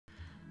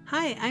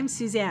Hi, I'm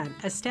Suzanne,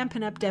 a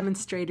Stampin' Up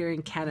demonstrator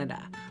in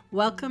Canada.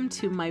 Welcome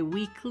to my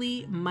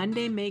weekly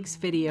Monday Makes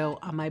video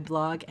on my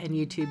blog and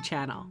YouTube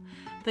channel.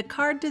 The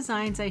card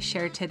designs I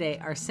share today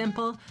are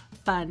simple,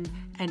 fun,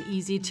 and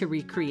easy to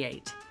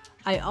recreate.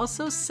 I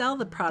also sell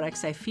the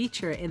products I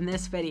feature in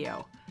this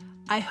video.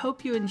 I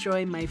hope you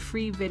enjoy my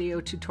free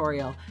video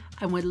tutorial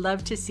and would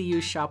love to see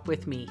you shop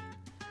with me.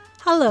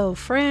 Hello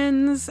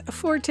friends!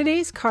 For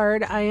today's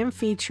card, I am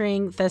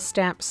featuring the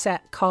stamp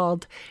set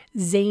called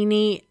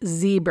Zany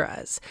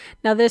Zebras.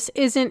 Now this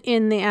isn't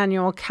in the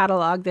annual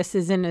catalog, this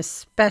is in a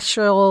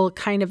special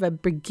kind of a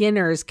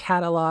beginner's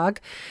catalog,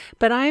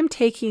 but I am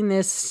taking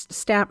this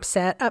stamp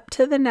set up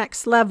to the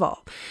next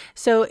level.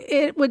 So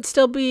it would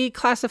still be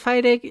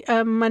classified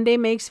a Monday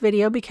Makes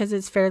video because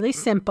it's fairly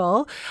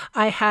simple.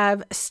 I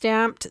have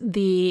stamped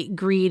the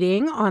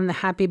greeting on the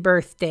happy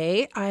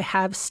birthday. I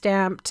have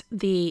stamped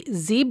the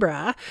zebra,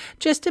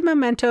 just a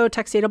memento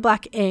tuxedo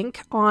black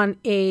ink on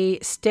a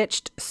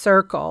stitched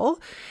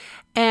circle.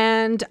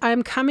 And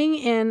I'm coming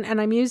in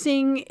and I'm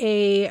using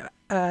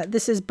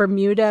this is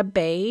Bermuda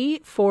Bay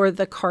for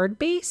the card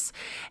base,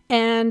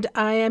 and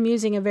I am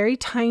using a very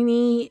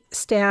tiny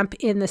stamp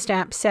in the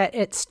stamp set.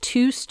 It's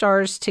 2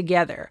 stars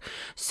together.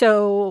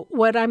 So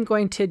what I'm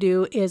going to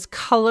do is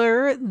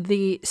color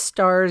the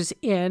stars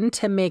in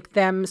to make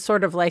them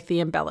sort of like the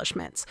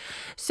embellishments.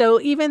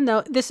 So even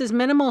though this is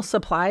minimal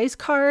supplies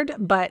card,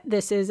 but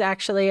this is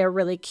actually a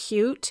really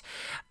cute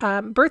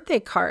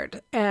birthday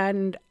card,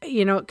 and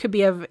you know, it could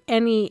be of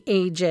any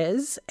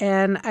ages,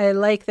 and I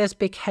like this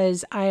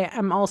because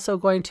I'm also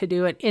going to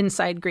do an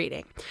inside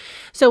greeting.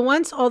 So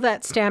once all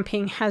that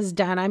stamping has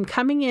done, I'm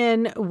coming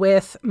in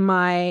with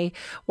my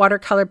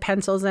watercolor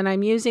pencils, and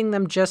I'm using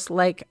them just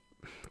like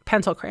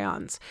pencil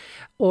crayons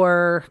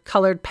or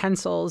colored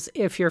pencils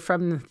if you're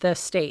from the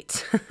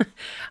States.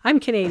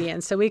 I'm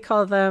Canadian, so we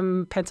call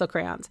them pencil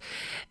crayons.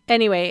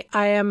 Anyway,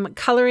 I am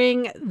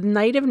coloring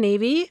Night of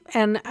Navy,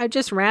 and I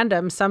just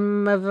random.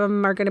 Some of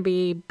them are going to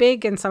be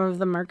big and some of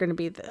them are going to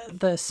be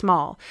the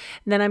small.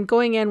 And then I'm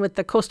going in with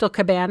the Coastal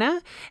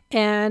Cabana,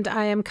 and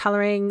I am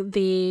coloring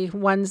the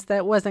ones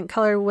that wasn't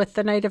colored with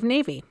the Night of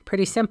Navy.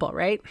 Pretty simple,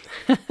 right?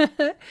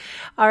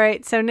 All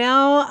right, so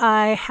now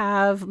I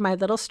have my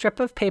little strip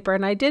of paper,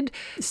 and I did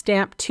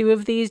stamp 2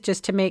 of these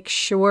just to make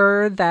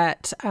sure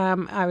that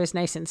I was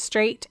nice and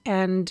straight,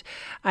 and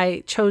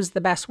I chose the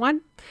best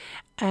one.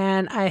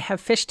 And I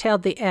have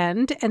fishtailed the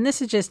end, and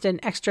this is just an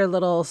extra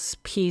little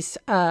piece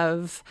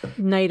of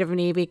Night of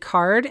Navy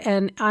card.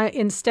 And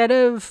instead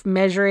of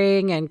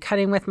measuring and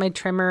cutting with my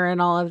trimmer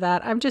and all of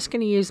that, I'm just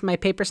going to use my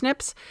paper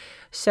snips.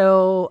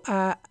 So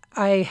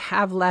I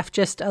have left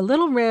just a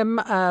little rim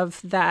of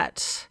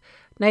that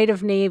Night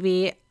of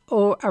Navy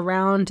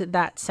around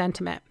that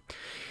sentiment.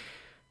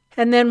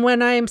 And then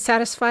when I'm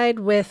satisfied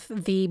with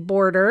the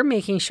border,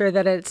 making sure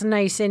that it's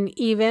nice and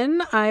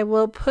even, I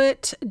will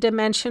put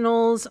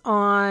dimensionals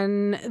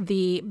on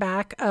the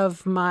back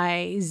of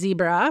my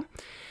zebra.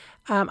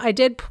 I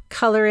did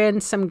color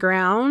in some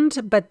ground,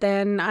 but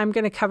then I'm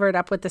going to cover it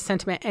up with the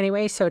sentiment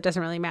anyway, so it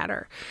doesn't really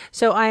matter.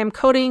 So I am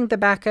coating the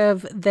back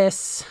of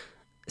this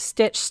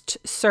stitched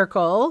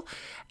circle.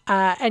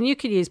 And you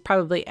could use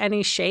probably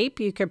any shape.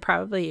 You could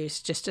probably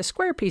use just a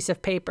square piece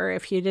of paper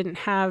if you didn't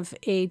have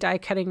a die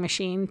cutting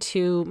machine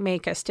to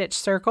make a stitch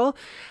circle.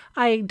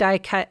 I die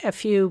cut a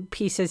few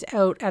pieces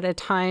out at a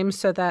time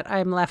so that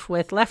I'm left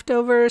with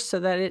leftovers, so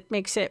that it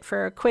makes it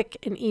for a quick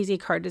and easy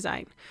card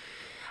design.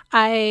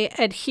 I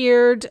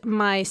adhered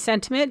my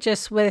sentiment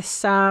just with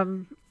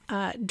some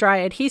dry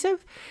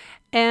adhesive,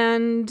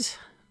 and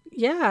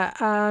yeah,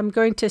 I'm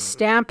going to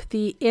stamp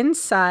the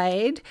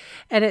inside,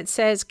 and it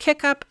says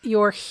kick up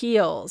your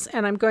heels,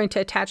 and I'm going to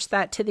attach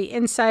that to the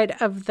inside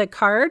of the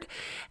card.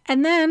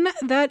 And then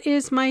that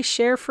is my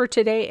share for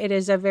today. It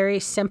is a very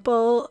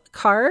simple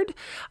card.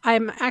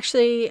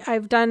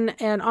 I've done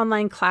an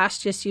online class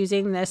just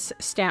using this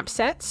stamp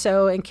set,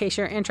 so in case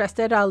you're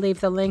interested, I'll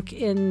leave the link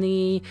in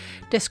the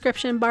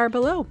description bar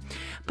below.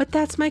 But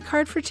that's my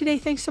card for today.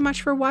 Thanks so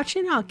much for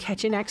watching. I'll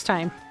catch you next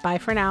time. Bye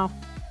for now.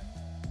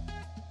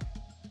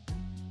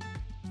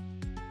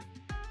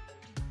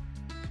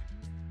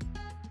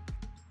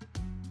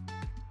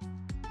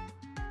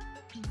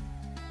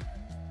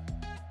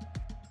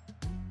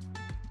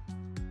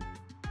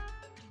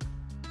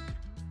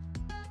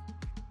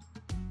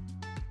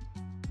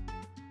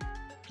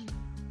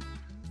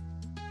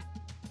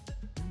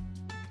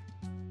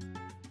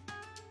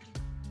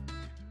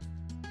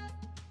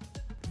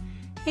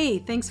 Hey,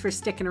 thanks for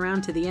sticking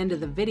around to the end of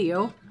the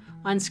video.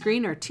 On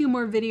screen are 2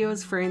 more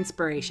videos for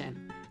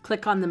inspiration.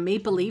 Click on the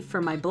maple leaf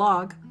for my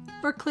blog,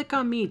 or click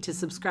on me to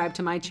subscribe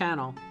to my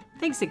channel.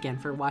 Thanks again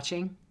for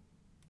watching.